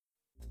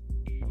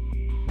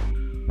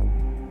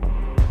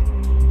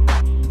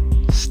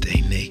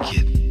Stay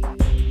naked.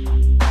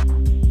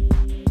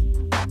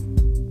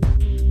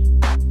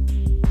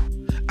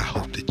 I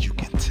hope that you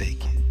can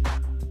take it.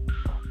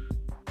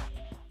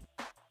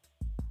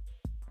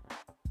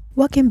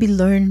 What can be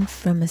learned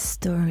from a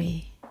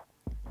story,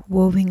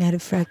 woven out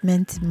of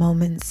fragmented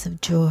moments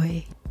of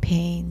joy,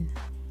 pain,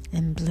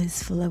 and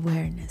blissful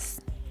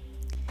awareness?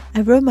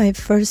 I wrote my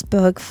first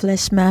book,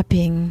 Flesh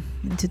Mapping,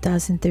 in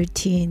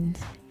 2013.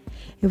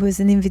 It was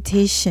an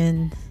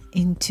invitation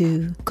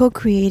into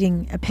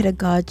co-creating a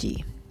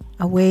pedagogy,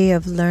 a way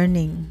of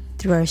learning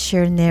through our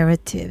shared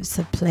narratives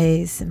of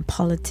place and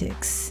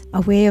politics, a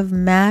way of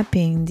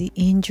mapping the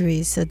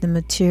injuries of the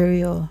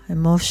material,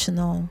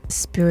 emotional,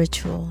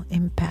 spiritual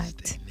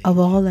impact of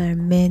all our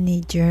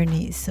many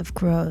journeys of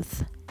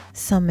growth.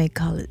 Some may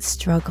call it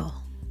struggle,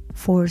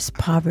 forced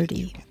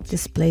poverty,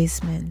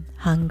 displacement,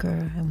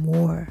 hunger, and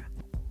war.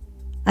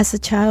 As a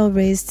child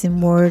raised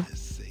in war,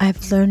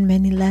 I've learned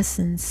many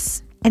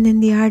lessons. And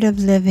in the art of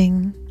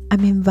living,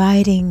 I'm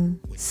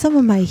inviting some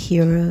of my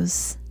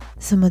heroes,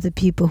 some of the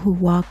people who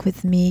walk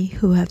with me,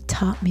 who have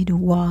taught me to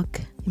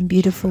walk in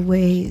beautiful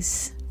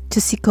ways, to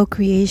see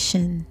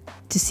co-creation,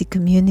 to see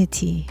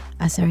community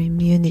as our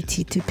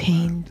immunity to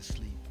pain,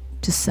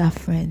 to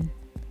suffering,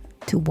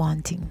 to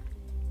wanting.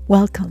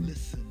 Welcome.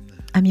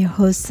 I'm your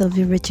host,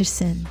 Sylvia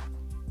Richardson,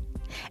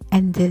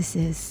 and this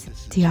is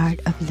The Art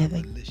of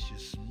Living.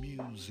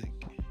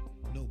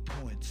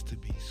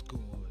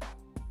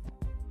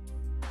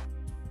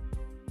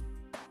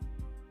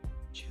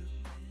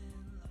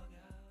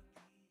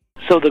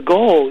 So the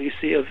goal, you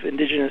see, of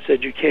Indigenous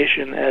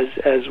education,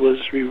 as was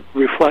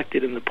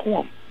reflected in the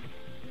poem,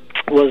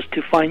 was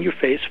to find your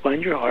face,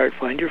 find your heart,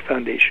 find your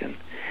foundation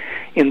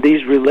in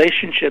these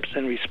relationships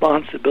and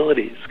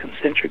responsibilities,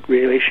 concentric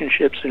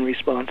relationships and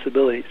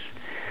responsibilities,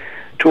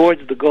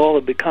 towards the goal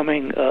of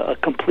becoming a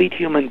complete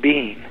human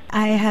being.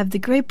 I have the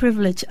great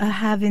privilege of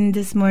having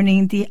this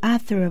morning the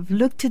author of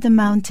Look to the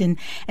Mountain,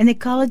 an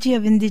Ecology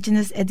of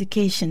Indigenous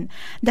Education,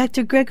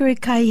 Dr. Gregory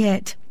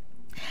Cajete.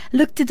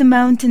 Look to the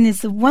Mountain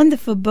is a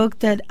wonderful book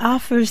that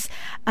offers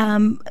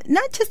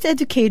not just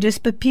educators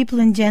but people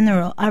in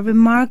general a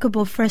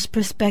remarkable fresh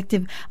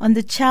perspective on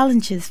the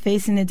challenges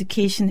facing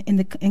education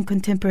in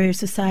contemporary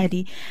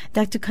society.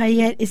 Dr.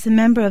 Cajete is a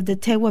member of the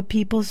Tewa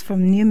Peoples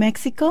from New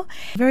Mexico.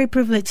 Very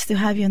privileged to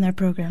have you on our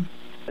program.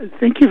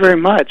 Thank you very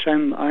much.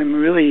 I'm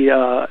really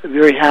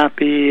very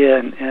happy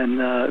and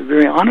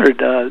very honored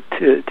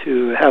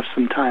to have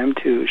some time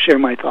to share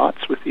my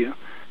thoughts with you.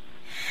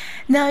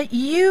 Now,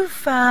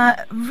 you've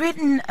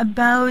written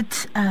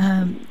about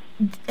an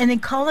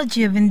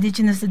ecology of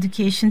Indigenous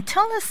education.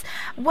 Tell us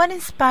what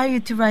inspired you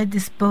to write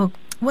this book.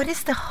 What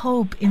is the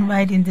hope in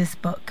writing this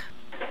book?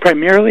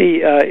 Primarily,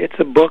 it's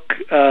a book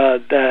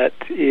that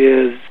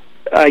is,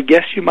 I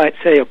guess you might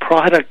say, a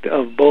product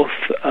of both,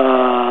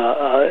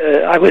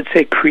 I would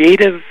say,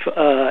 creative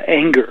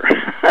anger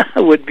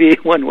would be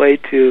one way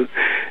to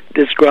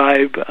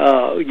describe,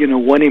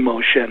 one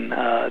emotion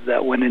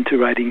that went into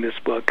writing this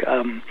book.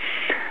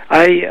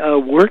 I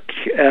worked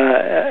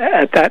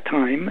at that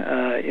time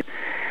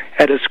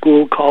at a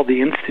school called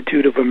the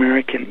Institute of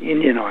American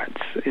Indian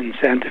Arts in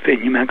Santa Fe,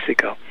 New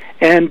Mexico.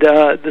 And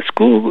the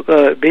school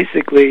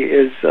basically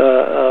is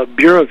a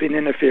Bureau of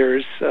Indian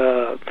Affairs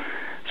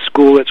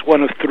school. It's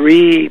one of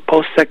 3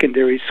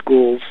 post-secondary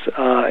schools,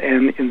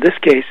 and in this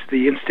case,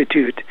 the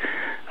Institute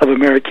of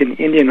American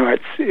Indian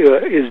Arts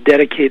is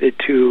dedicated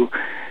to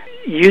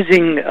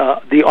using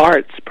the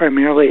arts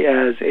primarily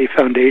as a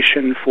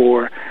foundation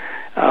for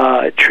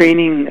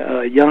training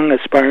young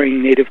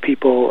aspiring Native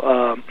people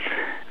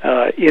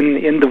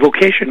in the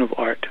vocation of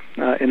art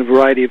in a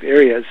variety of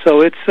areas.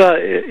 So it's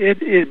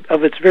it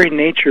of its very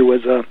nature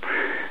was a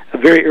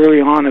very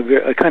early on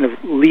a kind of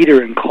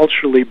leader in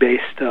culturally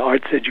based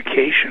arts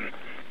education.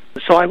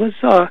 So I was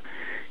a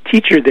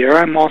teacher there.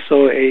 I'm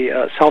also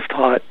a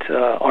self-taught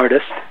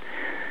artist,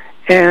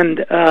 and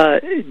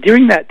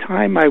during that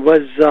time I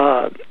was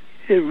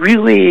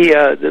really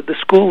the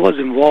school was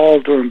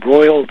involved or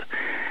embroiled,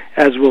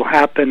 as will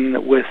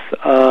happen with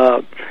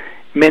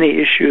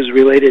many issues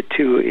related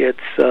to its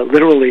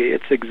literally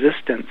its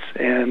existence.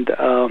 And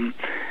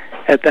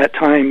at that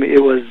time,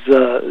 it was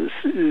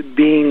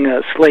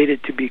being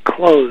slated to be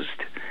closed,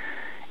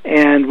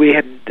 and we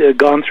had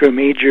gone through a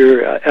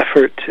major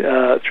effort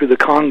through the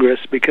Congress,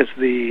 because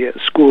the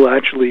school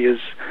actually is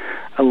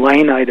a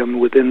line item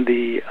within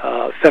the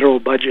federal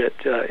budget.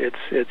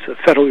 It's a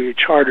federally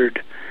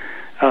chartered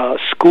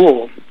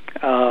school,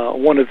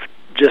 one of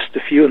just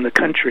a few in the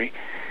country.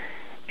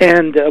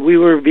 And we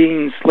were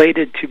being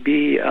slated to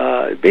be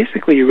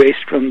basically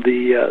erased from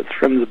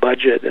the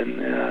budget,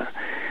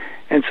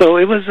 and so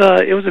it was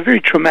a very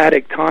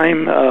traumatic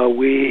time.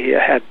 We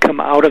had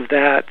come out of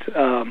that.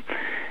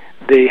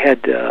 They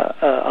had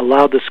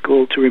allowed the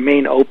school to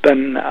remain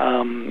open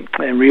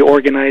and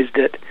reorganized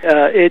it.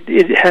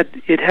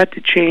 It had to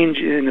change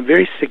in a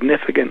very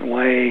significant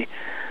way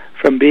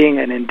from being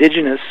an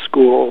indigenous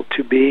school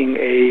to being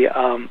a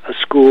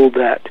school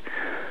that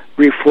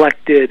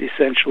reflected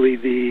essentially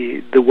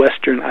the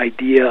Western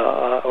idea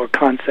or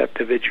concept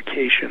of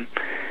education.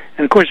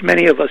 And of course,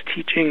 many of us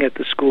teaching at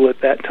the school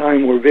at that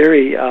time were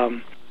very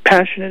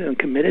passionate and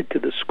committed to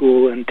the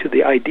school and to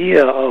the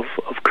idea of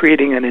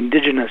creating an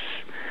indigenous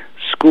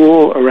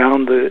school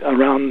around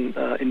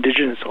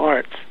indigenous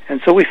arts. And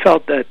so we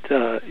felt that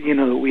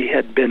we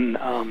had been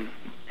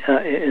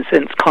in a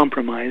sense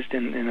compromised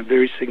in a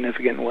very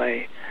significant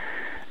way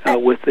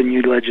with the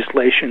new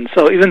legislation.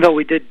 So even though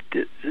we did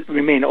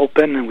remain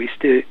open,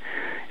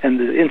 and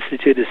the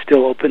Institute is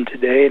still open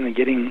today and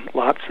getting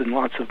lots and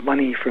lots of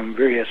money from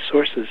various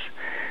sources,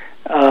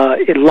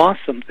 it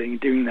lost something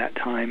during that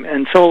time.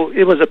 And so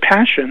it was a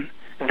passion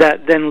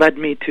that then led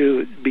me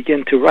to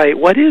begin to write,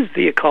 what is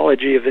the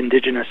ecology of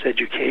Indigenous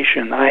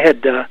education? I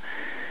had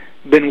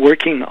been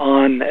working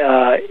on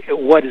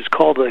what is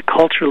called a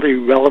culturally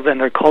relevant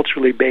or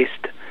culturally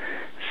based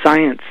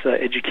science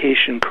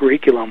education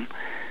curriculum,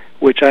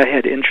 which I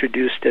had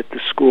introduced at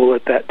the school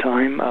at that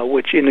time,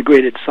 which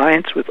integrated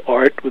science with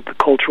art, with the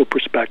cultural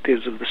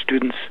perspectives of the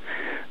students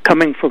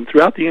coming from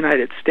throughout the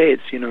United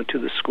States, to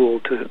the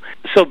school.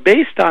 So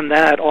based on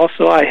that,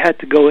 also I had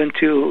to go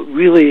into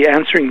really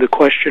answering the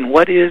question,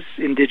 what is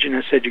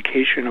Indigenous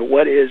education, or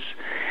what is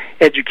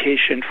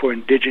education for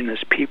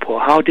Indigenous people?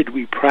 How did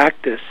we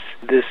practice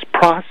this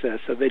process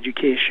of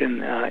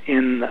education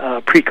in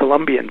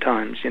pre-Columbian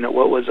times?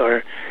 What was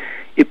our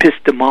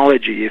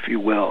epistemology, if you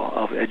will,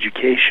 of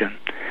education?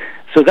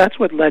 So that's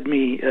what led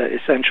me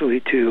essentially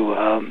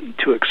to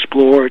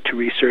explore, to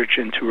research,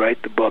 and to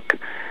write the book,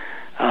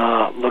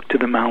 Look to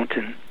the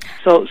Mountain.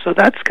 So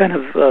that's kind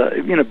of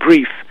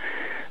brief,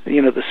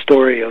 the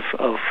story of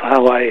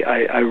how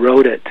I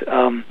wrote it.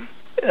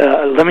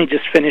 Let me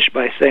just finish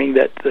by saying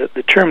that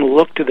the term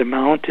 "look to the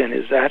mountain"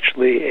 is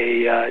actually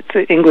it's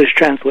an English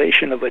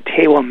translation of a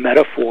Tewa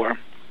metaphor.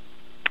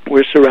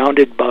 We're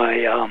surrounded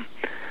by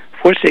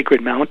 4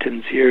 sacred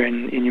mountains here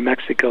in New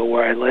Mexico,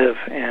 where I live,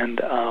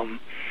 and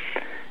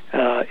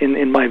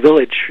in my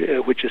village,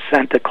 which is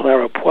Santa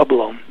Clara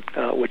Pueblo,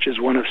 which is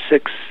one of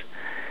 6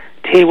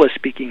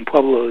 Tewa-speaking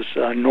pueblos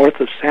north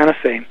of Santa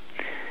Fe.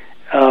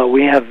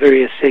 We have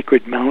various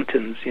sacred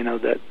mountains,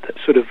 that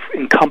sort of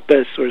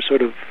encompass or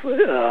sort of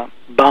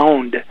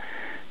bound,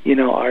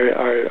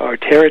 our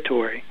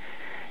territory.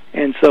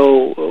 And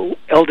so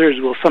elders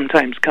will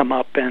sometimes come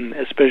up, and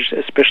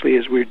especially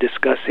as we're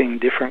discussing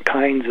different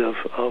kinds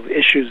of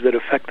issues that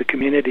affect the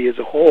community as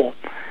a whole.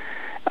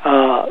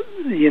 I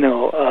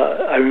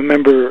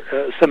remember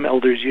some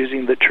elders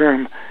using the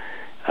term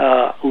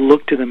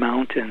 "look to the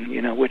mountain,"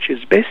 which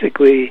is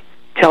basically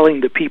telling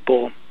the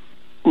people,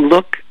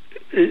 look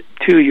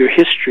to your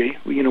history,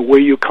 where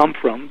you come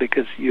from,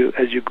 because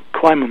as you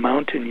climb a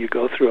mountain, you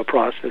go through a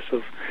process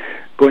of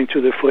going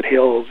through the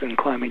foothills and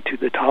climbing to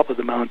the top of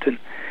the mountain.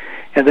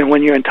 And then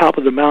when you're on top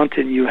of the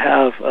mountain, you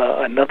have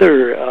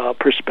another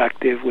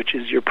perspective, which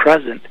is your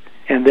present.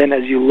 And then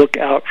as you look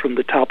out from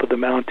the top of the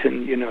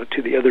mountain,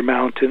 to the other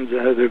mountains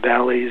and other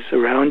valleys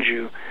around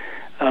you,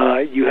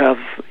 you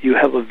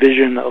have a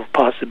vision of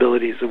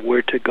possibilities of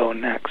where to go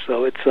next.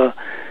 So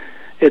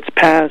it's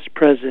past,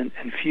 present,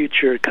 and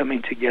future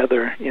coming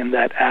together in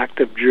that act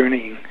of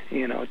journeying,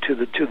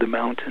 to the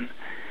mountain.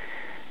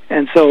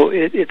 And so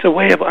it's a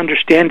way of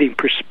understanding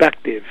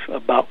perspective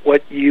about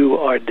what you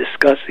are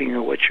discussing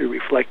or what you're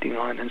reflecting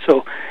on. And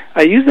so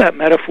I use that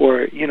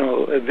metaphor,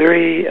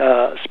 very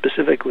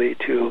specifically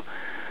to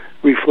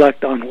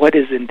reflect on what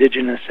is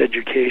Indigenous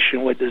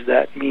education, what does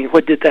that mean,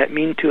 what did that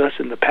mean to us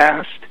in the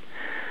past,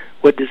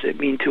 what does it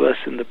mean to us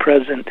in the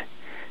present,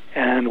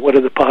 and what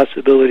are the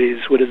possibilities,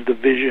 what is the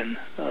vision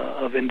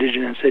of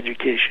Indigenous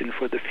education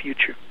for the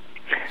future.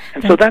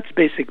 And so that's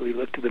basically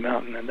Look to the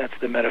Mountain, and that's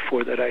the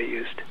metaphor that I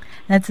used.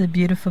 That's a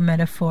beautiful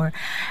metaphor.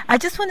 I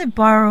just want to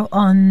borrow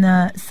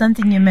on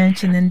something you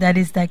mentioned, and that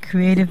is that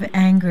creative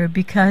anger,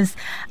 because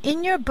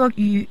in your book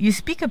you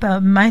speak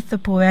about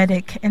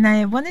mythopoetic, and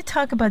I want to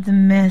talk about the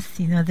myths.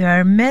 There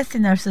are myths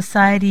in our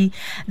society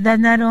that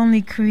not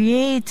only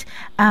create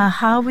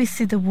how we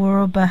see the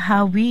world, but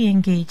how we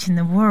engage in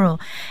the world.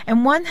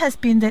 And one has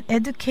been that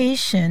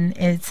education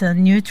is a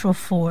neutral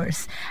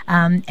force,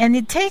 and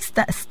it takes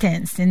that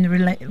stance in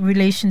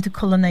relation to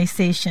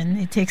colonization.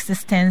 It takes the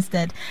stance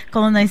that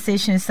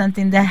colonization is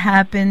something that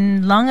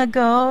happened long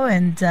ago,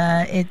 and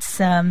it's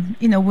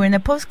we're in a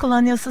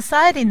post-colonial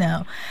society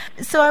now.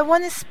 So I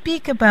want to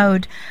speak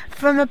about,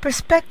 from a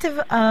perspective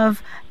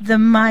of the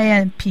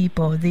Maya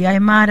people, the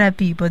Aymara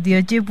people, the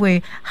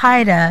Ojibwe,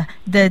 Haida,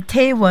 the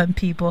Tewa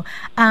people.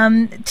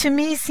 To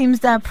me, it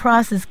seems that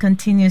process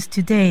continues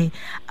today.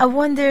 I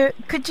wonder,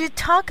 could you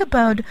talk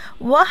about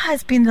what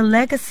has been the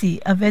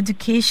legacy of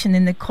education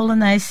in the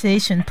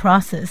colonization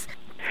process?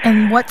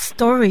 And what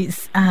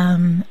stories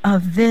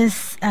of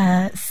this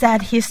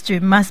sad history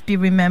must be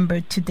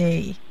remembered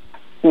today?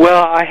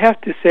 Well, I have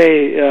to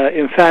say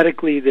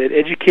emphatically that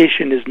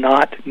education is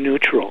not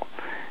neutral,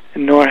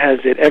 nor has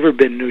it ever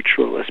been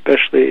neutral,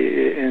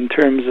 especially in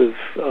terms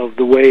of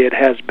the way it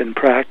has been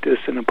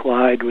practiced and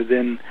applied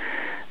within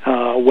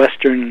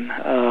Western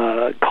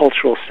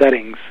cultural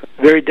settings.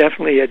 Very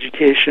definitely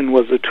education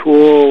was a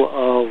tool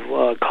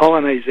of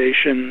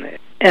colonization,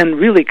 and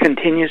really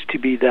continues to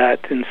be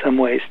that in some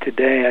ways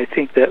today. I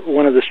think that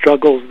one of the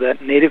struggles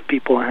that Native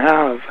people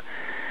have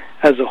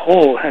as a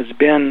whole has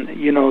been,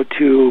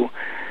 to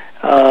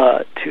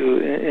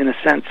in a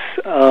sense,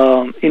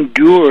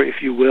 endure,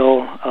 if you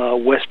will,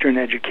 Western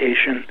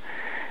education,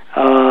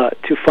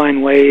 to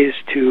find ways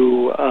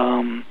to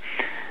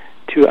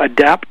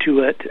adapt to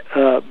it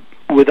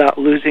without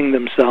losing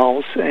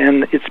themselves.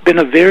 And it's been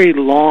a very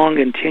long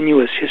and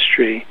tenuous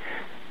history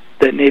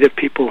that Native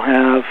people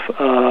have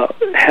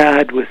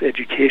had with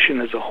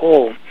education as a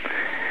whole.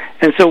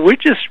 And so we're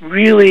just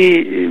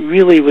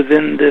really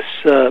within this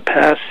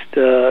past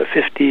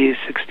 50,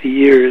 60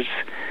 years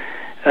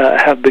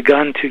have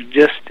begun to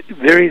just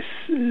very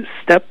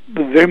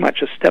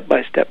much a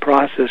step-by-step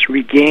process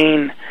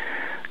regain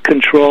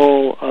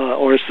control,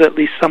 or at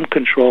least some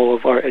control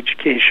of our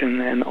education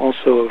and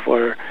also of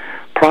our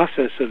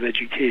process of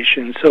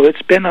education. So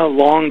it's been a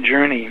long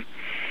journey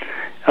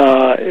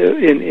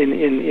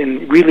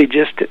in really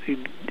just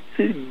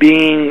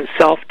being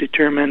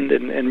self-determined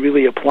and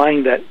really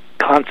applying that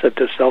concept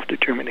of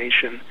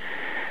self-determination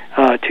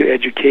to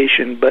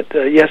education. But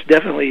yes,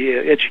 definitely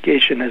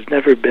education has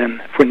never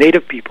been, for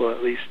Native people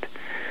at least,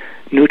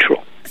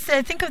 neutral. So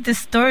I think of the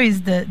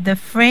stories that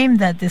frame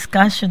that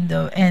discussion,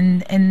 though,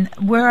 and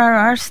where are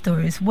our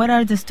stories? What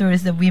are the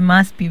stories that we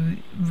must be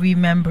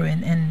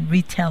remembering and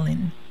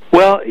retelling?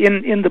 Well,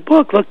 in the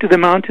book, Look to the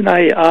Mountain,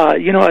 I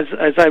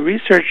as I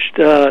researched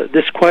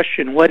this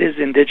question, what is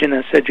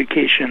Indigenous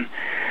education?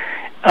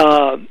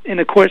 And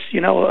of course,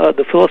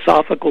 the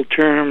philosophical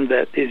term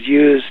that is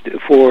used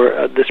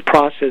for this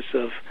process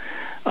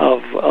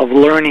of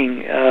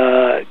learning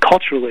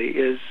culturally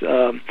is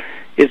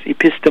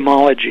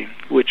epistemology,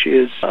 which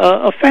is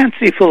a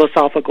fancy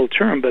philosophical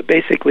term, but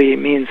basically it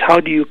means how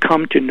do you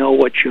come to know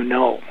what you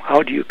know?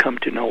 How do you come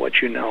to know what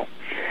you know?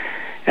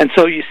 And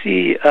so you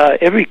see,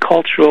 every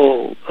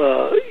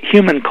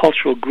human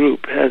cultural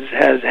group has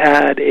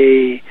had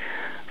a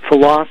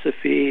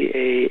philosophy,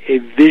 a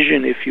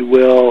vision, if you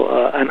will,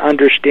 an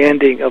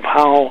understanding of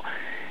how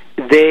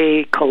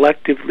they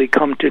collectively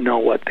come to know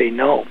what they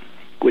know,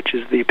 which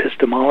is the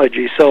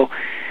epistemology. So,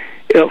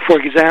 for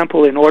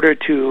example, in order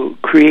to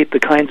create the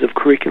kinds of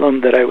curriculum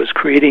that I was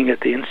creating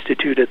at the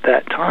Institute at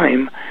that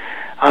time,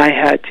 I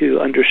had to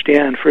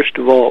understand, first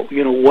of all,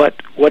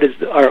 what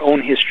is our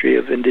own history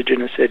of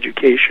Indigenous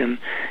education,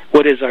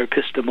 what is our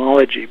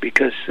epistemology,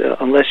 because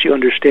unless you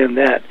understand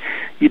that,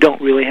 you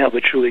don't really have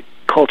a truly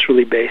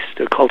culturally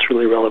based or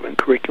culturally relevant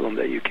curriculum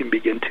that you can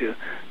begin to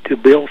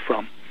build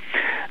from.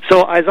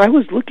 So as I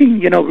was looking,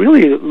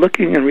 really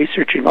looking and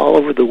researching all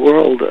over the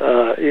world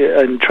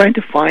and trying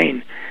to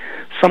find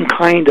some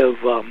kind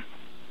of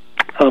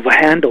a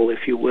handle,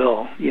 if you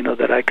will,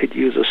 that I could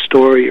use, a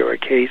story or a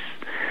case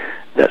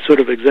that sort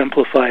of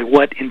exemplify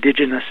what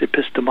Indigenous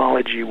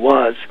epistemology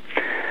was.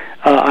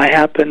 I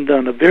happened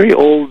on a very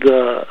old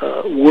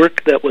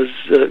work that was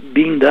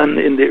being done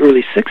in the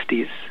early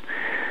 60s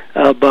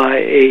by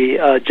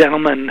a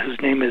gentleman whose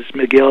name is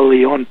Miguel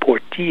Leon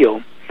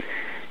Portillo.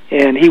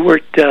 And he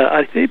worked,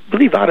 I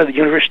believe, out of the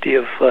University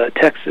of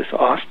Texas,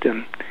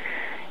 Austin.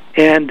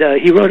 And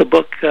he wrote a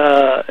book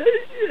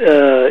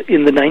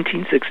in the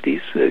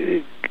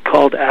 1960s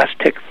called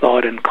Aztec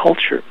Thought and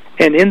Culture.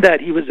 And in that,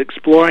 he was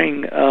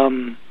exploring,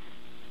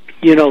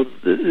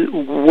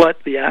 what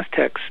the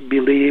Aztecs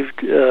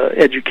believed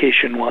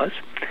education was.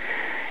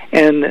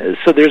 And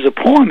so there's a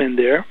poem in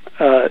there,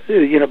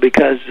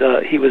 because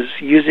he was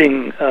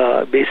using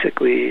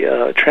basically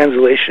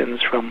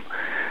translations from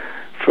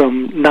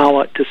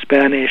Nahuatl to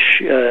Spanish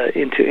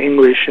into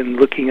English, and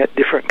looking at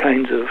different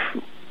kinds of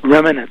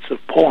remnants of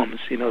poems,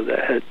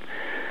 that had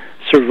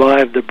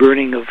survived the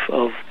burning of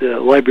the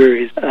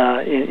libraries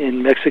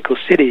in Mexico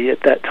City at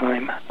that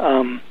time.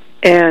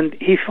 And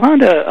he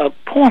found a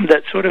poem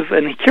that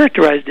and he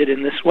characterized it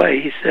in this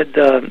way. He said,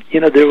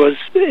 there was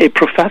a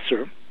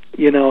professor,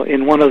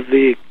 in one of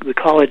the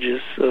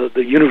colleges,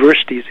 the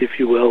universities, if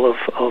you will,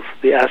 of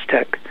the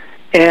Aztec.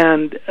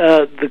 And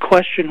the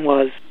question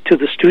was to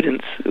the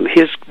students,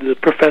 the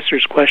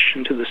professor's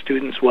question to the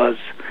students was,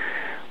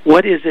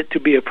 what is it to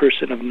be a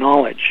person of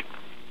knowledge?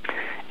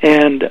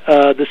 And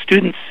the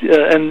students,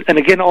 and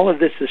again, all of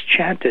this is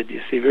chanted,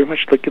 you see, very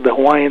much like the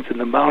Hawaiians and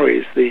the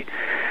Maoris. The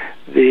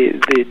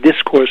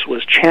discourse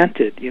was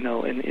chanted,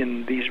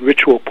 in these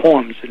ritual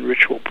poems and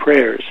ritual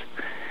prayers.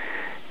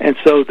 And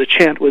so the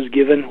chant was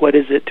given, what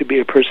is it to be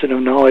a person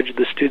of knowledge?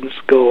 The students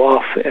go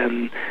off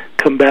and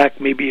come back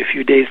maybe a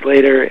few days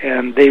later,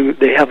 and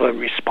they have a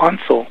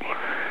responsal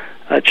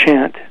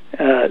chant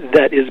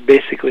that is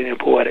basically in a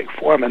poetic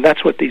form. And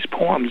that's what these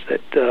poems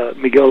that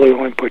Miguel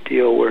Leon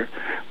Portillo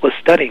was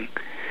studying.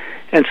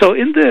 And so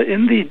in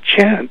the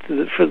chant,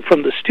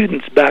 from the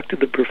students back to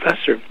the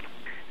professor,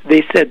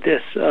 they said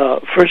this,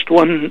 first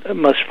one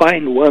must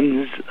find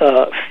one's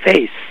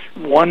face.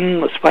 One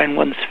must find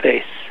one's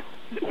face,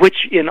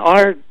 which in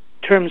our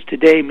terms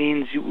today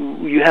means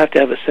you have to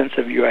have a sense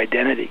of your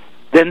identity.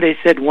 Then they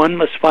said one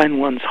must find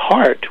one's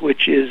heart,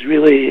 which is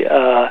really,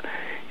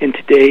 in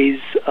today's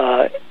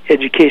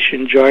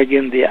education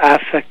jargon, the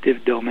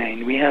affective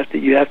domain. You have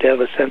to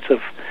have a sense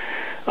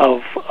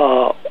of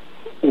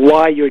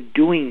why you're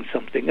doing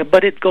something.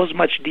 But it goes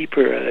much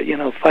deeper.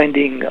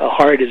 Finding a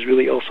heart is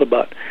really also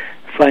about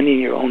finding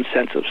your own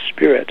sense of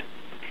spirit.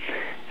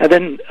 And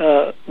then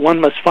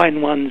one must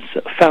find one's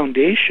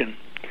foundation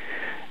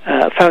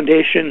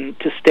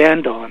to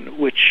stand on,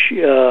 which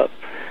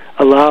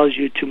allows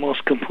you to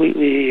most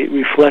completely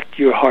reflect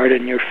your heart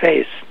and your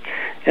face.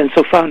 And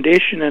so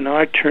foundation in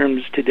our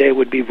terms today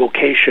would be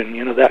vocation,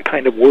 that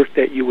kind of work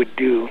that you would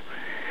do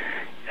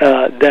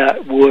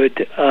that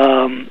would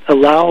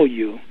allow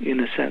you, in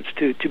a sense,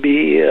 to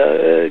be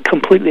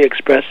completely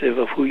expressive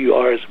of who you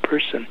are as a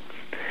person.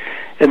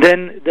 And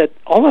then that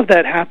all of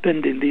that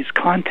happened in these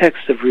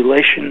contexts of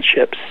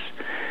relationships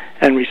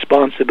and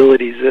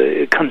responsibilities,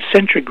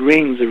 concentric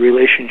rings of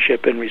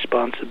relationship and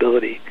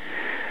responsibility.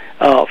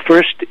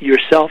 First,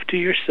 yourself to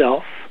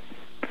yourself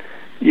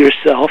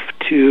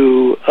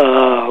to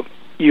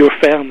your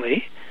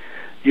family,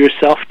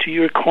 yourself to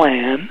your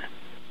clan,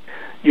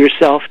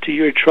 yourself to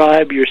your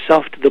tribe,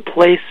 yourself to the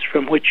place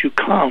from which you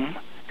come,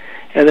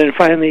 and then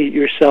finally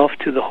yourself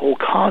to the whole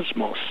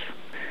cosmos.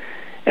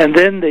 And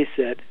then they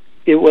said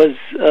it was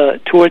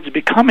towards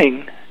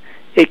becoming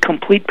a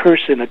complete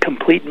person, a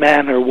complete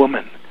man or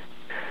woman.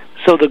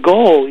 So the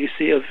goal, you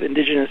see, of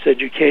Indigenous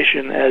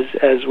education,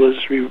 as was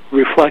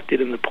reflected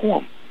in the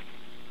poem,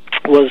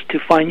 was to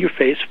find your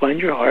face,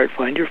 find your heart,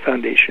 find your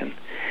foundation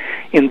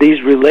in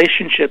these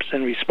relationships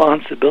and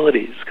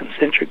responsibilities,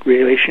 concentric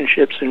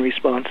relationships and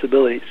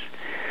responsibilities,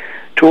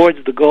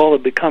 towards the goal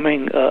of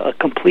becoming a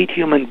complete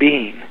human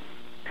being.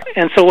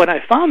 And so when I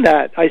found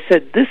that, I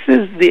said, this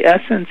is the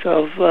essence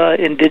of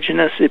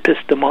Indigenous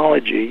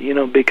epistemology,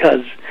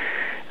 because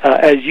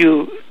as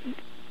you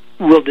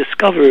will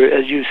discover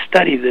as you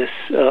study this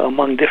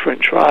among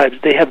different tribes,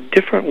 they have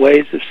different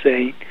ways of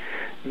saying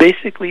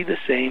basically the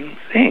same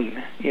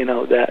thing,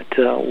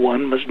 that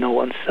one must know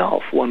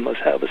oneself, one must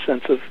have a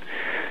sense of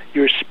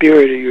your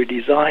spirit or your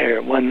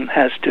desire, one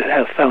has to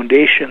have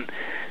foundation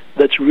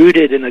that's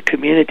rooted in a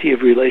community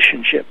of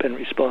relationship and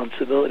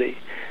responsibility,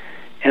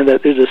 and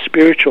that there's a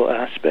spiritual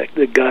aspect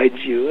that guides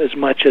you as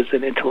much as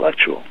an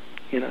intellectual,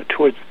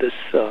 towards this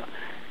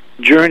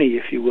journey,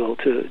 if you will,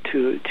 to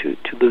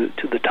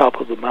the top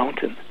of the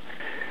mountain.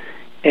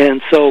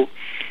 And so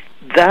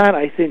that,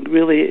 I think,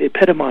 really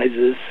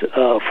epitomizes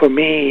for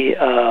me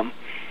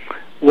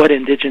what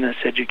Indigenous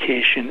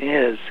education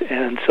is.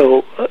 And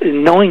so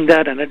in knowing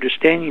that and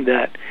understanding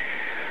that,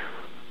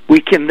 we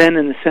can then,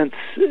 in a sense,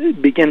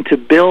 begin to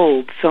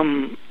build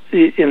some,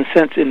 in a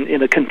sense,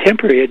 in a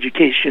contemporary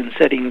education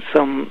setting,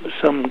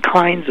 some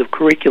kinds of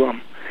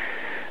curriculum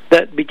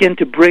that begin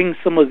to bring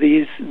some of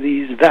these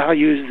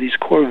values, these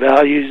core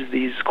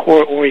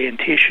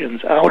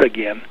orientations out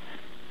again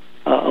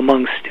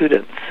among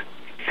students.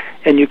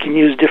 And you can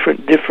use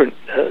different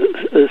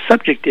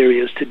subject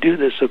areas to do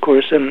this, of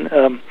course. And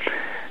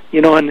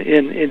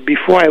and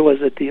before I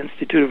was at the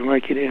Institute of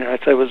American Indian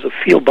Arts, I was a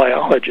field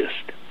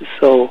biologist.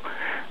 So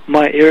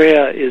my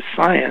area is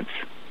science,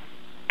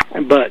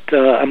 but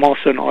I'm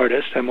also an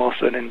artist. I'm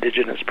also an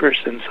Indigenous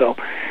person. So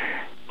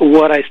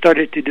what I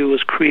started to do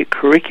was create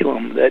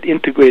curriculum that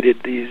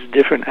integrated these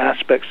different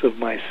aspects of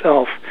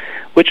myself,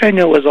 which I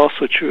know is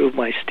also true of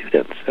my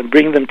students, and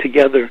bring them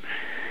together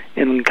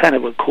in kind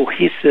of a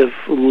cohesive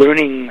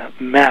learning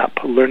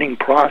map, learning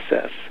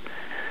process,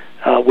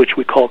 which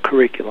we call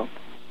curriculum.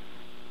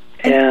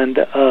 And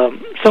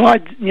so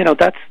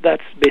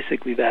that's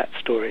basically that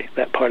story,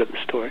 that part of the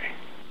story.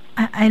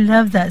 I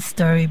love that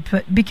story,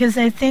 but because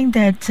I think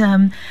that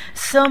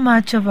so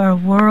much of our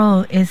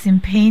world is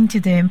in pain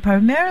today, and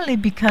primarily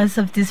because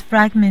of this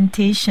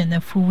fragmentation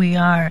of who we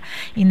are.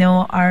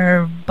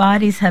 Our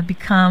bodies have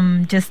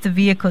become just a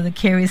vehicle that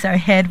carries our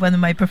head, one of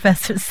my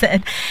professors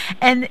said.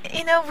 And,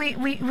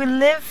 we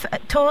live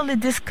totally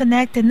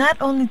disconnected, not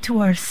only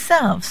to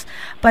ourselves,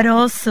 but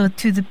also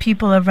to the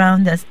people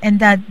around us. And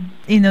that,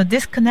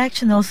 this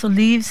connection also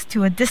leads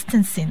to a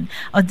distancing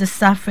of the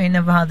suffering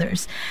of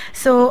others.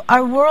 So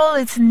our world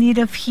is in need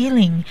of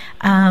healing.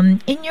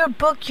 In your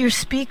book, you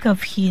speak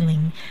of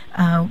healing.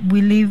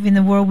 We live in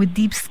a world with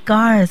deep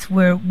scars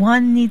where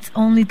one needs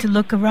only to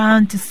look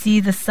around to see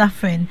the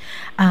suffering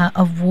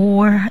of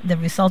war, the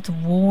result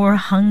of war,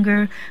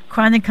 hunger,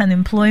 chronic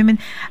unemployment.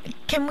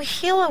 Can we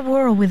heal a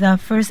world without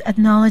first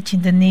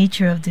acknowledging the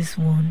nature of this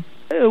wound?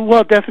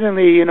 Well,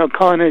 definitely,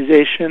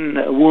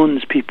 colonization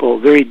wounds people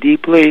very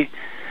deeply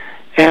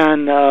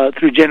and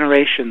through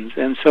generations.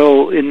 And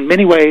so in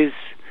many ways,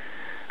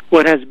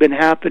 what has been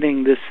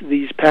happening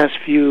these past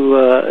few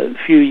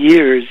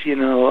years,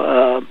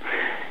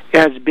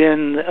 has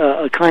been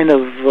a kind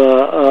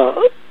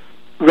of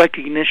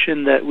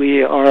recognition that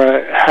we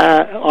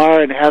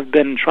are and have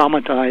been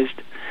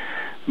traumatized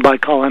by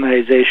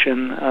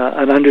colonization,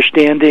 an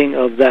understanding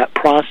of that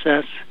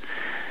process.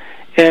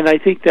 And I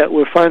think that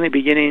we're finally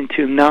beginning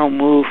to now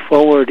move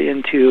forward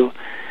into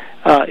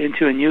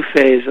into a new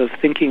phase of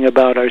thinking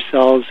about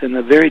ourselves in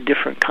a very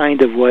different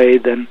kind of way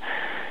than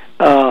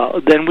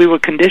we were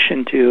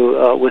conditioned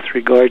to with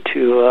regard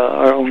to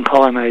our own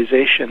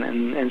colonization.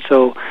 And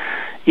so,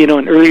 in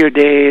earlier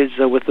days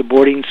with the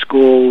boarding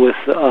school, with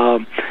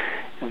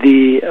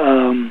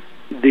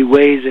the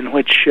ways in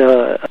which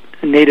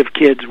Native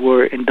kids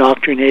were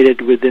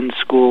indoctrinated within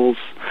schools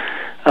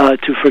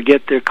to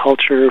forget their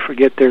culture,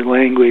 forget their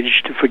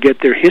language, to forget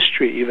their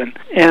history even.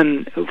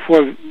 And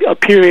for a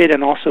period,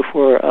 and also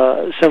for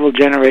several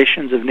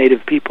generations of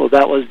Native people,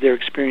 that was their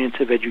experience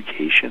of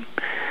education.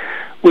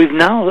 We've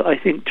now, I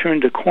think,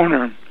 turned a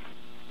corner,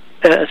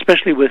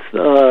 especially with,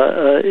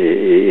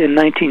 in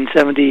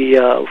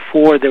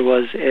 1974, there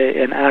was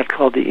an act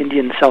called the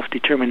Indian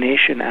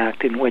Self-Determination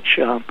Act, in which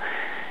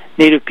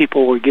Native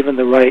people were given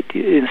the right,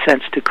 in a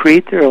sense, to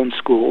create their own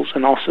schools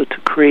and also to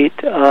create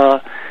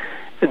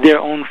their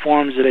own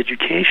forms of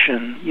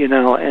education,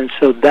 and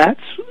so that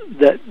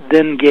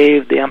then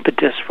gave the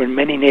impetus for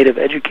many Native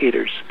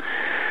educators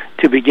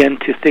to begin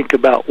to think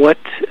about what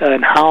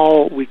and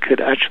how we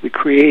could actually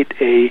create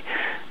a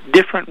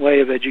different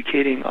way of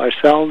educating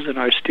ourselves and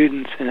our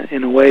students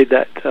in a way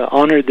that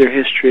honored their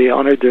history,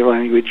 honored their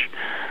language,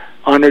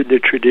 honored their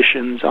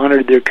traditions,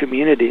 honored their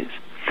communities.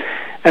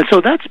 And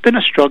so that's been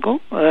a struggle.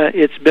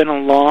 It's been a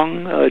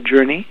long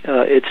journey.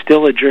 It's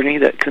still a journey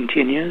that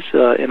continues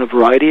in a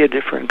variety of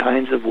different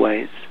kinds of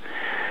ways.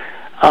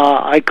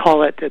 I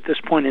call it, at this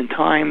point in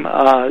time,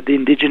 the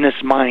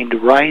Indigenous mind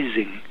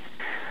rising,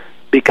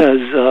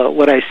 because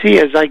what I see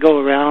as I go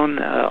around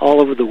all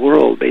over the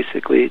world,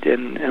 basically,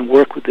 and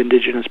work with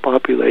Indigenous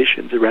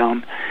populations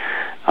around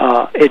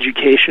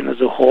education as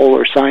a whole,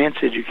 or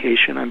science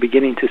education, I'm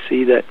beginning to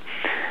see that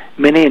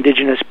many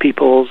Indigenous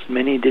peoples,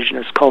 many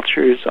Indigenous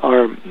cultures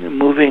are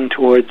moving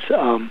towards,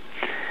 in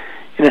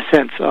a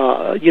sense,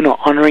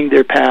 honoring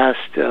their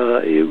past,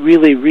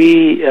 really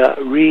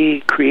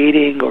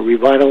recreating or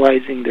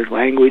revitalizing their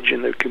language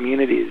and their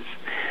communities,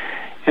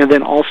 and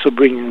then also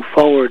bringing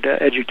forward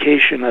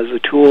education as a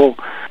tool,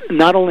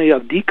 not only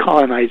of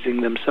decolonizing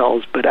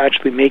themselves, but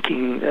actually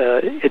making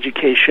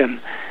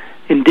education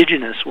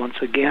indigenous once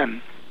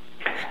again.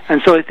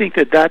 And so I think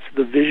that that's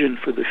the vision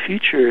for the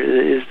future,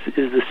 is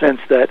the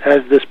sense that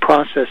as this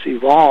process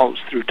evolves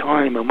through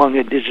time among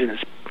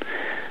Indigenous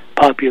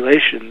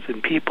populations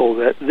and people,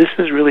 that this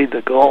is really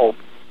the goal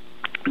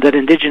that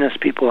Indigenous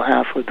people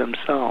have for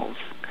themselves.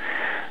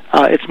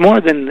 It's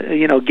more than,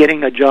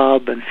 getting a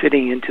job and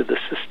fitting into the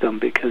system,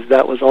 because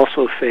that was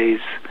also a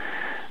phase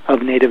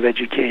of Native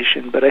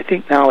education. But I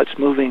think now it's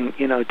moving,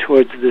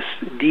 towards this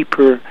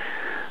deeper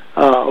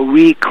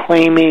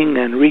reclaiming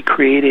and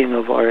recreating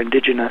of our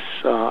Indigenous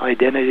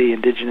identity,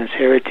 Indigenous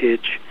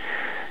heritage,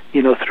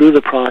 through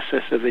the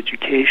process of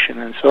education.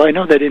 And so I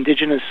know that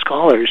Indigenous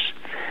scholars,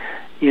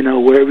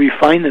 where we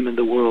find them in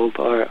the world,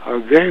 are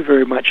very,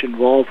 very much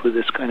involved with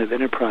this kind of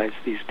enterprise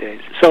these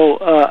days. So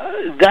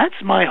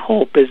that's my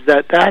hope, is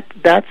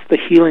that's the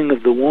healing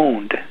of the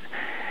wound.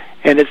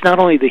 And it's not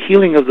only the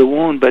healing of the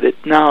wound, but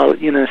it now,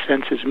 in a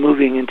sense, is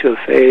moving into a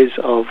phase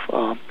of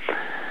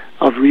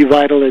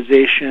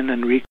revitalization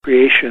and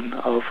recreation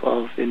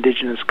of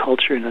Indigenous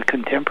culture in a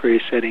contemporary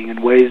setting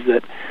in ways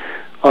that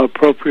are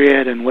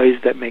appropriate and ways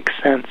that make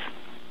sense,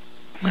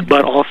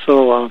 but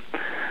also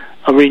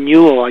a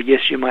renewal, I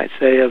guess you might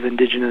say, of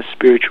Indigenous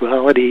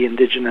spirituality,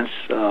 Indigenous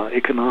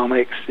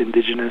economics,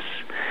 Indigenous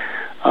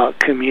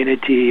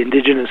community,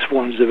 Indigenous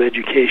forms of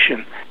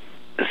education,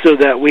 so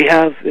that we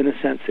have, in a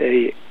sense,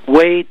 a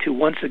way to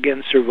once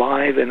again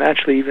survive and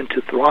actually even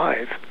to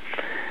thrive.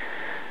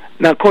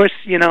 Now, of course,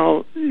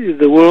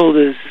 the world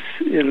is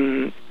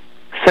in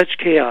such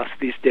chaos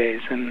these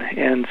days,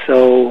 and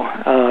so,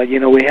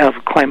 we have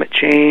climate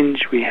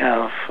change, we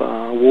have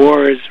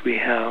wars, we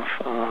have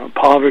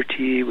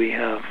poverty, we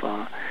have,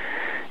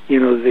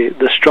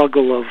 the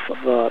struggle of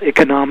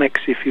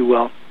economics, if you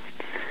will.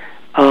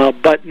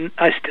 But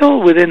I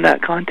still, within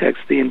that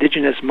context, the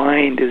Indigenous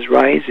mind is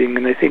rising,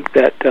 and I think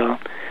that,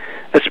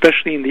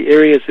 especially in the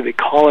areas of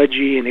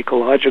ecology and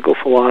ecological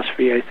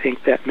philosophy, I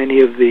think that many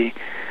of the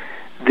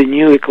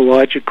new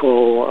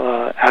ecological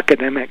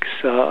academics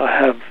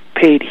have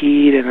paid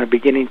heed and are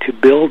beginning to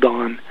build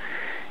on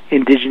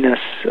Indigenous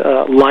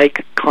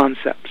like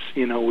concepts,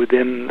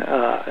 within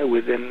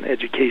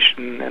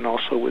education and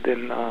also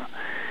within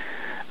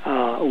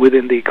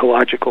the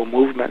ecological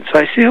movement. So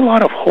I see a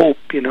lot of hope,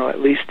 at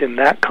least in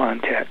that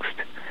context.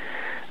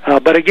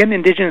 But again,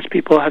 Indigenous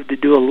people have to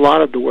do a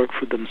lot of the work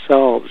for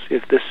themselves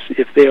if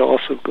they are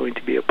also going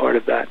to be a part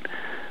of that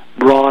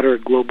broader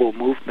global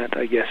movement,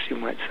 I guess you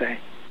might say.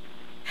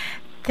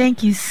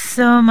 Thank you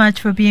so much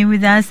for being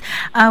with us.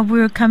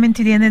 We're coming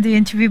to the end of the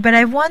interview, but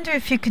I wonder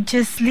if you could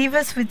just leave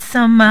us with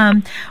some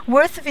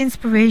words of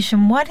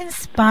inspiration. What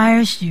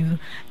inspires you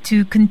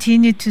to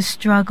continue to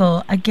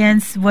struggle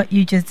against what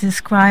you just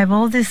described,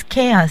 all this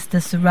chaos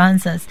that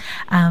surrounds us?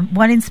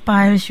 What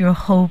inspires your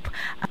hope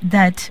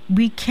that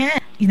we can,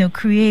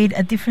 create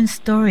a different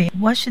story?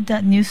 What should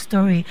that new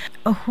story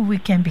of who we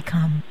can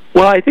become?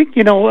 Well, I think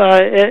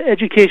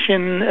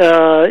education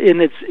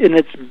in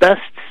its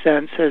best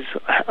sense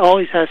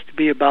always has to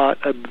be about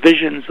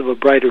visions of a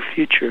brighter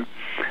future.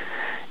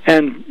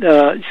 And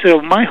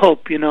so my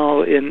hope, in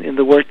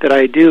the work that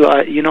I do,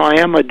 I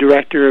am a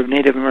director of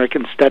Native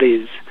American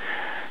Studies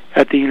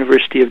at the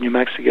University of New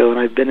Mexico, and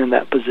I've been in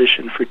that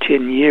position for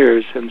 10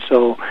 years. And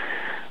so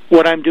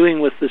what I'm doing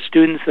with the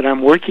students that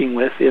I'm working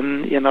with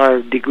in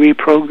our degree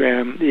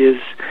program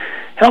is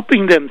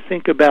helping them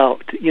think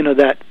about,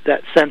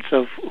 that sense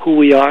of who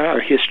we are, our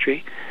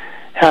history,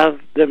 have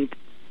them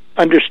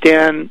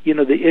understand,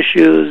 the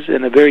issues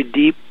in a very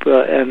deep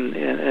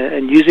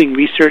and using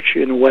research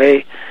in a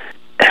way,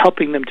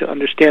 helping them to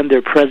understand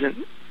their present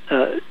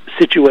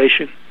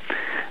situation.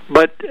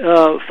 But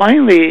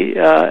finally,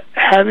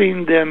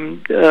 having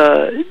them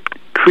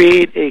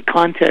create a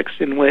context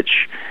in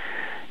which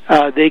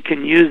they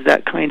can use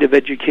that kind of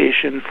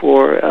education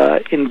for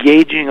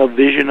engaging a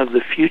vision of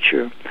the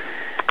future.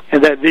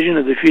 And that vision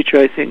of the future,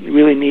 I think,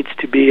 really needs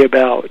to be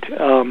about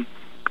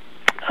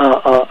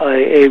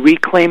a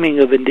reclaiming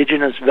of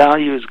indigenous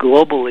values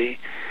globally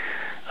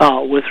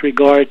with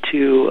regard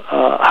to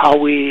how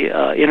we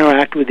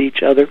interact with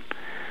each other,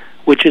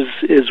 which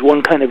is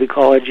one kind of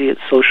ecology.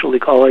 It's social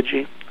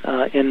ecology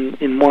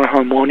in more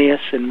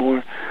harmonious and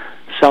more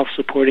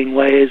self-supporting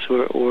ways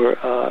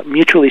or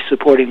mutually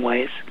supporting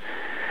ways.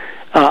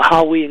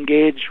 How we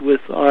engage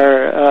with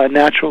our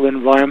natural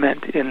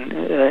environment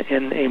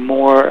in a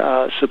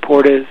more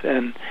supportive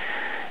and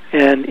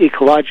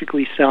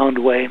ecologically sound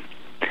way.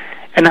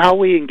 And how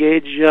we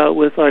engage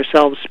with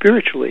ourselves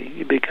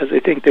spiritually, because I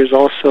think there's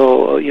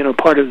also,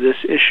 part of this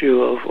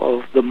issue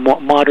of the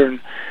modern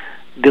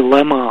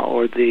dilemma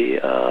or the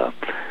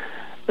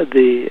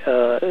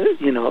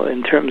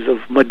in terms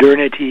of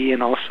modernity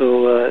and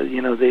also,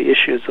 the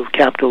issues of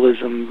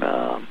capitalism,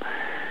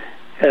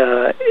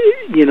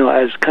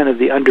 as kind of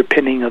the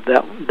underpinning of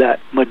that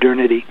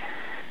modernity,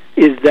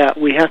 is that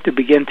we have to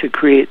begin to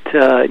create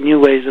new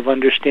ways of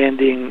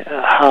understanding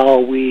how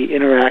we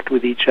interact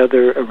with each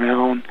other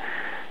around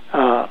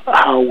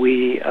how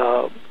we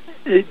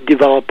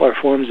develop our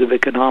forms of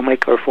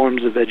economic, our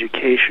forms of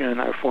education,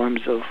 our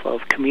forms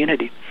of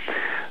community.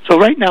 So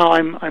right now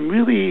I'm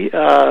really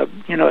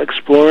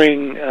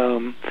exploring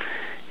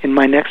in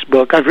my next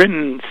book. I've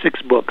written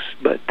 6 books,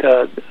 but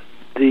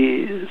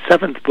the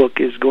 7th book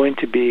is going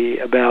to be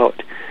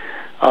about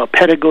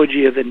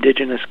pedagogy of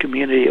indigenous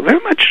community,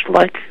 very much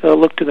like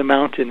Look to the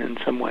Mountain in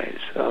some ways.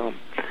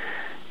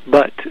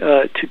 But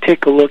to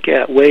take a look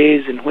at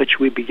ways in which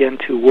we begin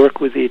to work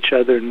with each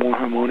other in more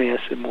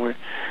harmonious and more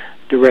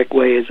direct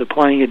ways,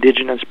 applying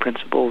indigenous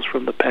principles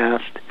from the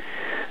past,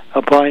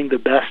 applying the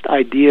best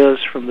ideas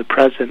from the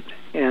present,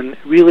 and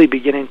really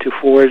beginning to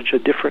forge a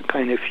different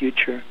kind of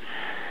future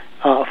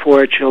for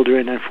our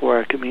children and for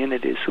our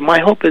communities. So my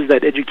hope is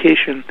that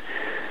education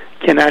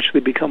can actually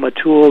become a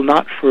tool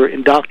not for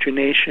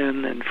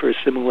indoctrination and for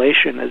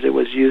assimilation as it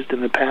was used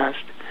in the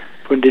past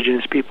for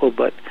indigenous people,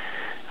 but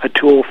a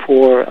tool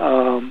for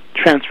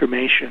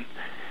transformation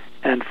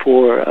and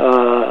for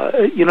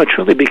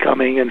truly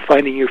becoming and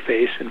finding your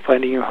face and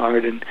finding your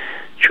heart and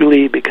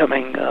truly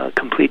becoming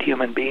complete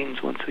human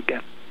beings once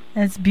again.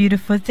 That's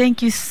beautiful.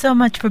 Thank you so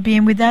much for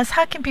being with us.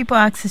 How can people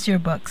access your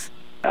books?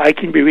 I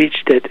can be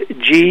reached at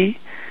G.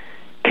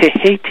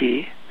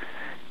 Cajete,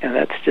 and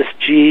that's just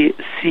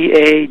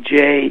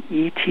GCAJETE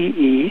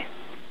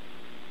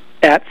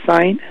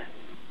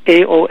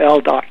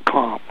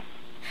 @AOL.com.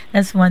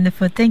 That's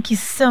wonderful. Thank you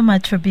so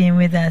much for being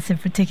with us and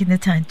for taking the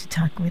time to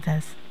talk with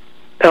us.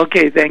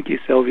 Okay, thank you,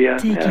 Sylvia.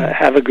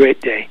 Have a great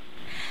day.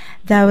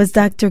 That was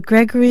Dr.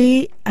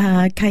 Gregory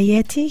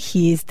Cajete.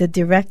 He is the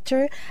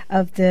director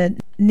of the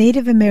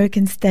Native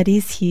American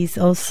Studies. He's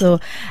also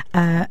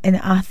an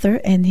author,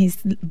 and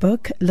his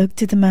book, Look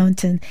to the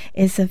Mountain,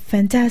 is a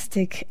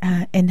fantastic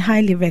and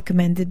highly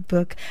recommended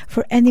book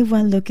for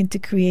anyone looking to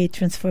create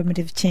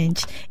transformative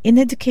change in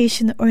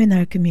education or in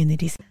our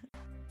communities.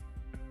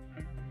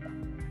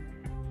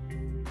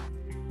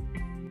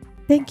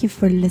 Thank you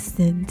for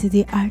listening to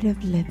The Art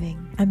of Living.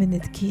 I'm an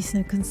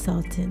educational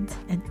consultant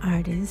and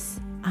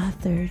artist,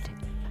 authored.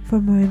 For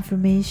more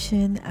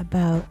information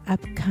about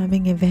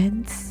upcoming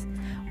events,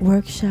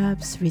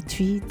 workshops,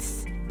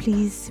 retreats,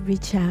 please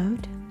reach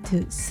out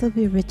to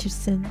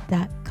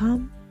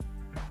sylviarichardson.com.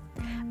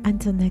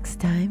 Until next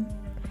time,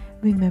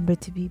 remember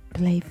to be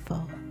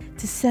playful,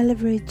 to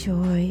celebrate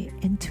joy,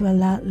 and to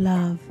allow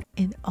love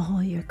in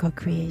all your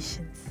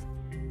co-creations.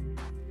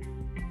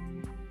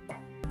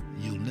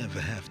 You'll never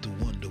have to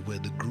wonder where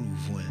the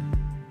groove went.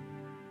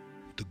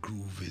 The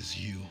groove is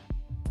you.